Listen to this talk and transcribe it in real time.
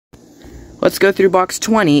Let's go through box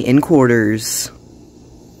 20 in quarters.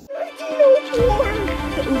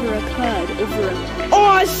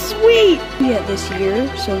 Oh, sweet! Yeah, this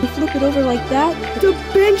year. So we flip it over like that. The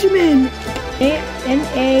Benjamin!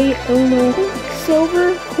 N.A. Ono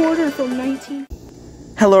silver quarter from 19.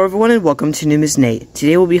 Hello everyone and welcome to New Ms. Nate.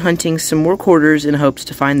 Today we'll be hunting some more quarters in hopes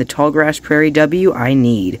to find the Tallgrass Prairie W I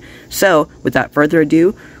need. So, without further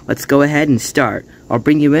ado, let's go ahead and start. I'll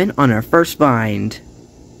bring you in on our first find.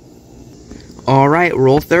 Alright,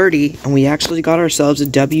 roll 30, and we actually got ourselves a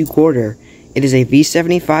W quarter. It is a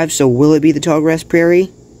V75, so will it be the Tallgrass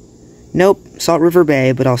Prairie? Nope, Salt River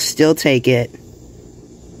Bay, but I'll still take it.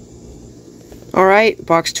 Alright,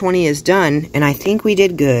 box 20 is done, and I think we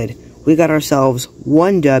did good. We got ourselves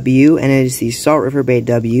one W, and it is the Salt River Bay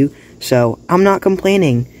W, so I'm not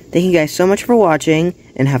complaining. Thank you guys so much for watching,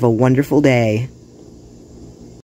 and have a wonderful day.